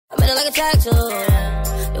it like a tattoo.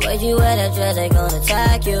 The way you wear that dress, they gonna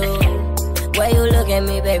attack you. Way you look at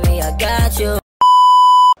me, baby, I got you.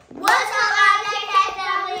 What's up, Cat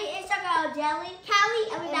family? It's your girl Jelly, Kelly,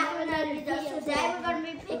 and we're back with another video. Today we're gonna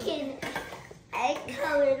be picking a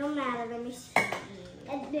color. Don't matter. Let me see.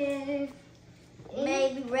 And then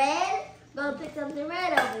maybe red. Gonna pick something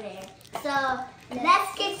red over there. So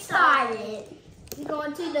let's get started. We're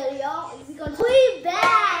going to the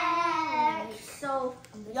back. So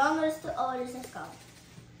youngest to oldest, let's go.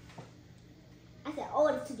 I said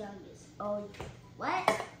oldest to youngest.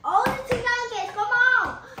 What? Oldest to youngest, come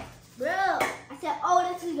on. Bro, I said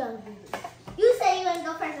oldest to youngest. You say you're gonna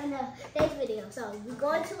go first on this video. So we're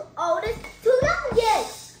going to oldest to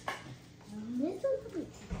youngest.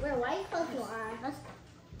 Bro, why you close your eyes? Let's go.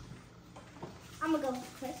 I'm gonna go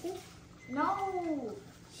first. No.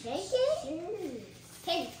 Shake it? Sure.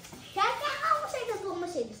 Okay. I'm gonna shake this one. I'm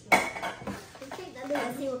gonna shake this one.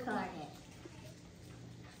 Let's see what color it is.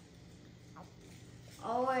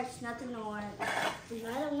 Orange, nothing orange. There's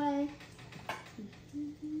another one.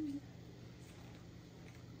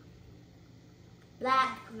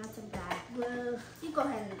 Black, nothing black. Blue. You go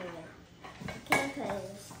ahead and do it. Okay,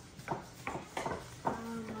 because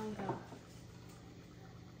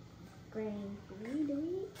green.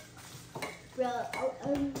 Bro,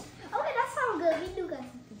 okay, that sounds good. We do got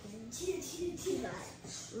something good.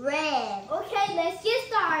 Red. Okay, let's get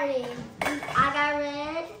started. I got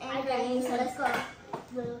red and green, so let's go.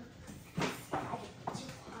 Blue. I get 2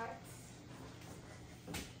 hearts.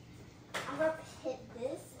 I'm gonna hit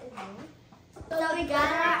this again. So we got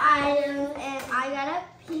our items, and I got a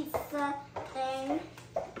pizza thing,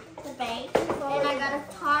 the bank, and I got a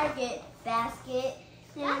Target basket.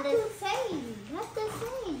 That's the same. That's the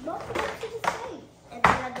same. Both of them are the same. And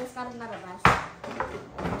then I just got another basket.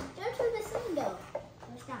 They're two the same though.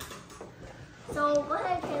 What's that? So go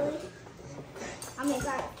ahead, Kaylee. I mean,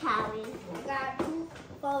 sorry, Callie. I got 2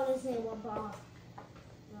 folders and 1 ball.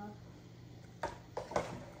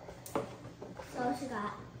 So she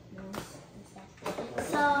got.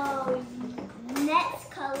 So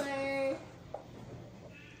next color.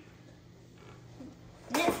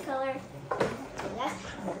 Next color.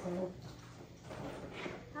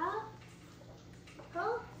 Huh?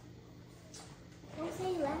 Don't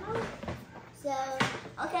say loud. So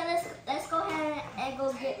okay, let's go ahead and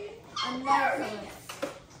go get another color.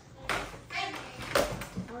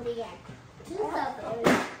 What do you got? 2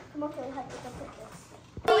 colors. Come on, we have to go put this.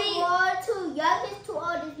 We are to youngest to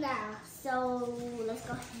oldest now. So let's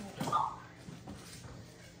go ahead. Go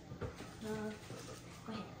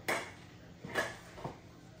ahead.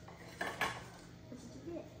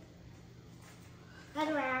 Right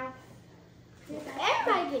around.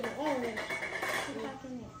 Everybody getting orange.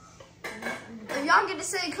 If y'all get the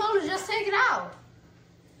same color, just take it out.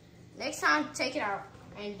 Next time, take it out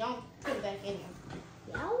and don't put it back in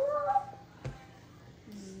there. Yellow?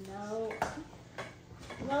 No.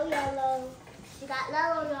 No yellow. She got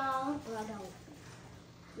yellow, y'all. Or I don't.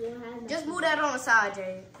 We don't have just move that on the side,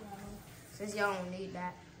 Jay. Since y'all don't need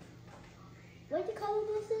that. What the color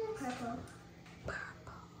this is? Purple.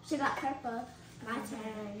 Purple. She got purple. My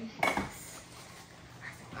turn.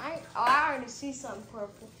 I already see something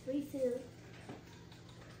purple. Me too.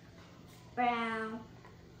 Brown.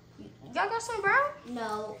 Y'all got some brown?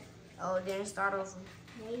 No. Oh, then start over.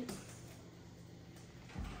 Wait.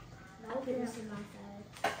 I'll get this in my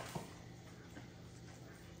side.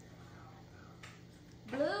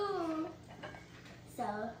 Blue.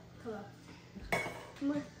 So, come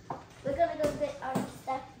on. We're gonna go get our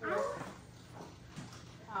stuff.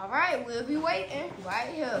 All right, we'll be waiting right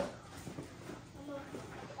here.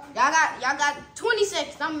 Y'all got 20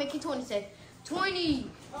 seconds. I'm making 20 seconds. 20,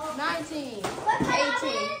 19,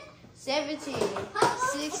 18, 17,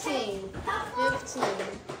 16, 15,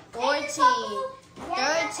 14,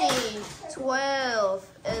 13, 12,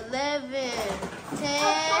 11,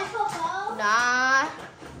 10, 9,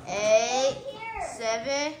 8,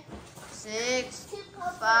 7, 6,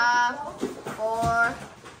 5, 4,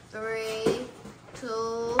 3, 2,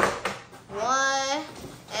 1,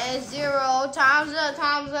 and 0. Time's up.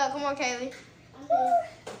 Time's up. Come on, Kaylee.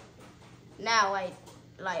 Now, like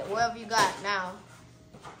whatever you got now.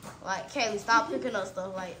 Like Kaylee, stop picking up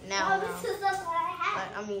stuff. Like now.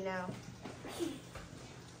 Like, I mean now.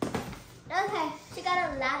 Okay, she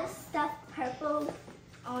got a lot of stuff purple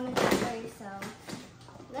on the color, so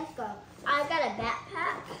let's go. I got a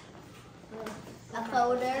backpack, a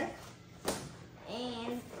folder,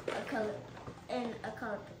 and a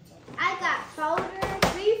color picture. I got folders,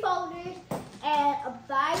 3 folders, and a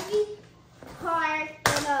Barbie card,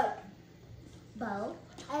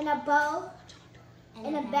 and a bow,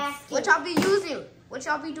 in a basket. What y'all be using? What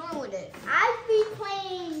y'all be doing with it? I be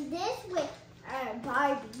playing this with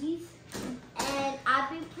Barbies, and I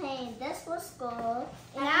be playing this for school,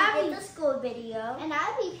 and I did the school video, and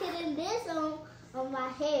I be putting this on my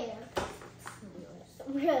hair.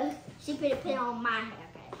 She put it on my hair,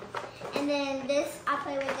 okay. And then this, I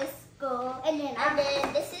play with this school, and then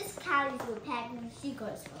this is Callie's with Pac-Man. She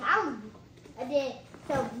goes Callie, and then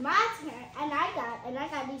so my turn, and I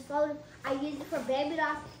got these photos. I use it for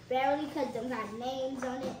Babydoll barely because them got names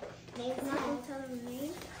on it. Names. I'm not gonna tell them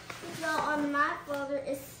names. So on my folder,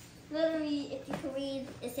 it's literally, if you can read,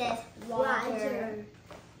 it says Roger.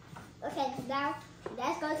 Okay, now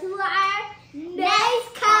let's go to our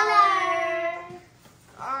next color.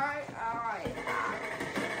 Alright.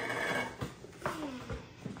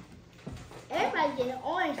 Everybody's getting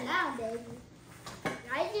orange now, baby.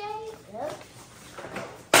 Right, Jay? Yep.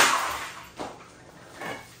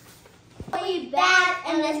 We back,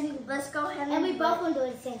 and let's go ahead and we both gonna do it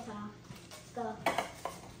at the same time. Let's go.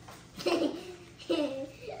 Oh,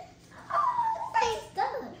 this ain't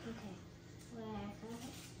stuck. Okay. Black.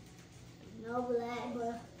 No black,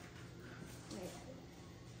 but wait.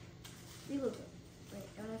 We will go. Wait,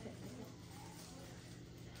 don't look at that.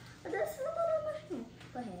 But that's not on my hand.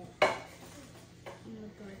 Go ahead. I'm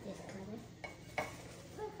gonna go with this color.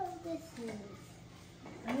 What color this is?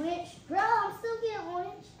 Orange. Bro, I'm still getting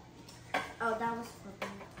orange. Oh, that was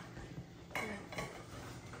purple.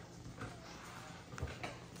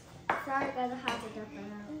 Sorry, guys, I have to dump it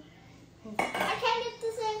out. I can't get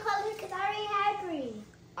the same color because I already had green.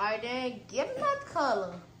 Alright, then get another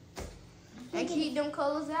color. And keep them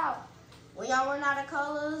colors out. When y'all run out of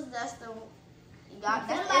colors, that's the end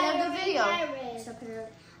of the video.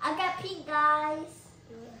 I got pink, guys.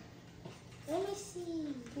 Let me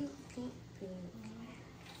see. Pink.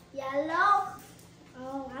 Yellow.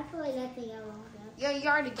 Oh, I feel like nothing yellow. Yeah, you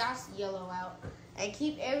already got yellow out. And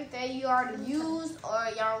keep everything you already used, or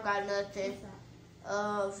y'all don't got nothing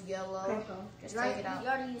of yellow. Purple. Just take it out. You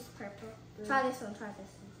already used purple. Try this one.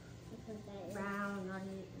 Brown. You already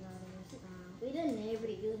used brown. We didn't ever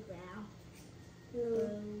use brown.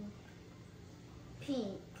 Blue.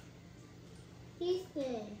 Pink. He's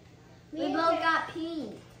good. We both got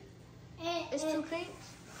pink. It's two pinks?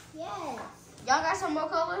 Yes. Y'all got some more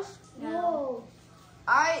colors? No.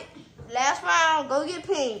 Alright, last round, go get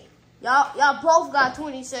pink. Y'all both got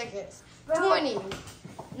 20 seconds. 20,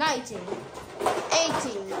 19,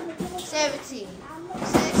 18, 17,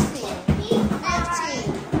 16,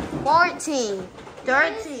 15, 14,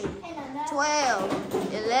 13,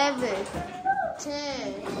 12, 11,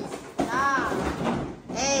 10, 9,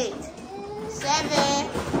 8, 7,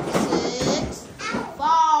 6,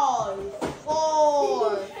 5,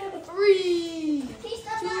 4, 3,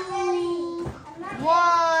 2,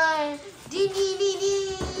 1.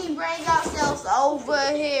 Bring yourselves over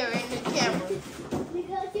here in the camera.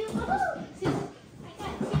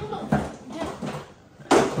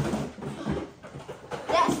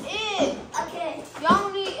 That's it. Okay. Y'all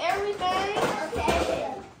need everything.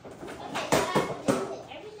 Okay.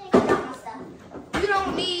 Everything. I got my stuff. You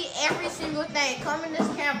don't need every single thing. Come in this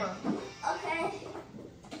camera. Okay.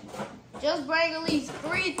 Just bring at least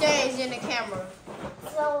 3 things in the camera.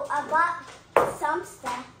 So I bought some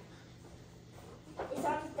stuff. It's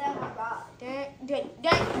all the stuff I bought. Dang.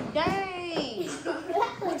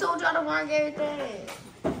 Who told y'all to bring everything?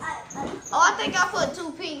 I think I put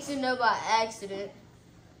 2 pinks in there by accident.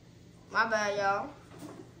 My bad, y'all.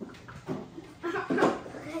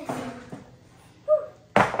 Okay.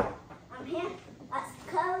 I'm here. That's the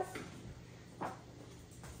colors.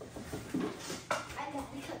 I got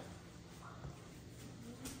the colors.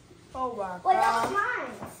 Oh my Wait, that god. was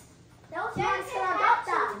mine. That was mine, so I got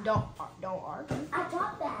that. Don't argue. I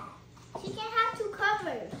got that. She can't have 2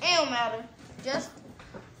 covers. It don't matter.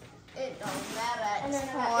 It don't matter at And this then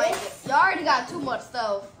I got point. this. Y'all already got too much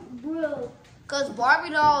stuff. Bro. Cause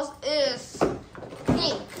Barbie dolls is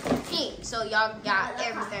pink. So y'all got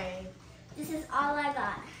everything. This is all I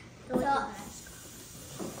got.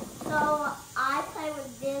 So I play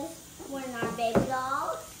with this one of our baby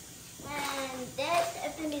dolls. And this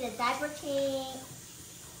is going to be the diaper king.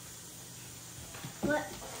 So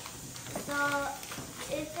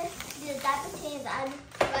it's the diaper kings. I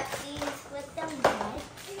got these with them red.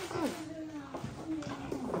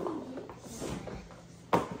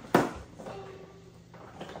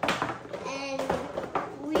 And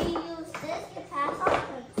we use this to pass off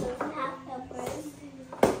some half peppers.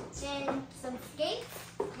 Then some skates.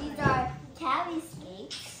 These are Callie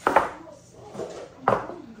skates.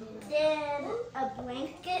 Then a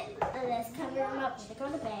blanket that's covering them up to go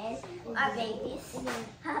to bed. Our babies.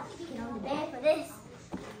 Get on the bed for this.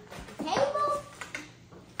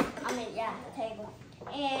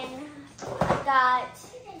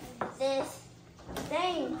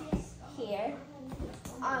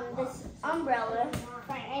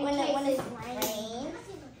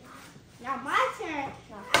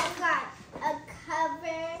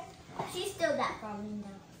 that from me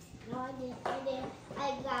though. No, I didn't. And then I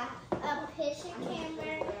got a picture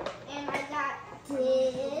camera, and I got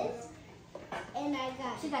this, and I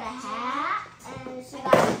got. She got a hat, and she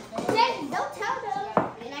got. Don't tell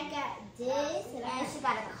them. And I got this, and she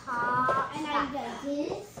got a car, and I got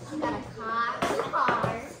this. She got a car, 2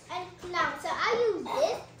 cars, and now so I use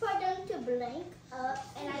this for them to blink up,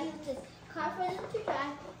 and I use this car for them to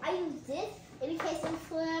drive. I use this in case they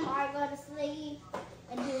swim or go to sleep,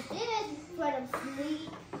 and use this for them to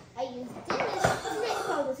sleep. I use this to make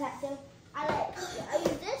photos at them. I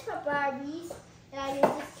use this for Barbies, and I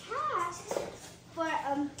use this cat for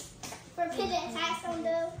putting hats on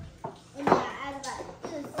them. And then I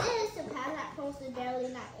use this to pass that poster barely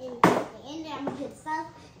not anything in there. I'm gonna put stuff,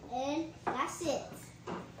 and that's it.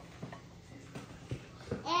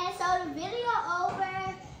 And so the video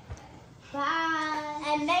over. Bye.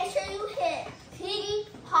 And make sure you hit pink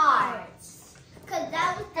hearts, cause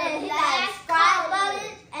that was the last subscribe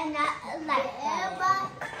button and that bell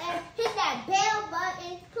button, and hit that bell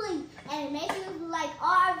button, please. And make sure you like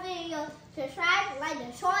our videos, subscribe, like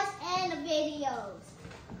the shorts and the videos.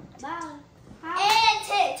 Bye. And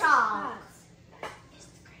TikTok.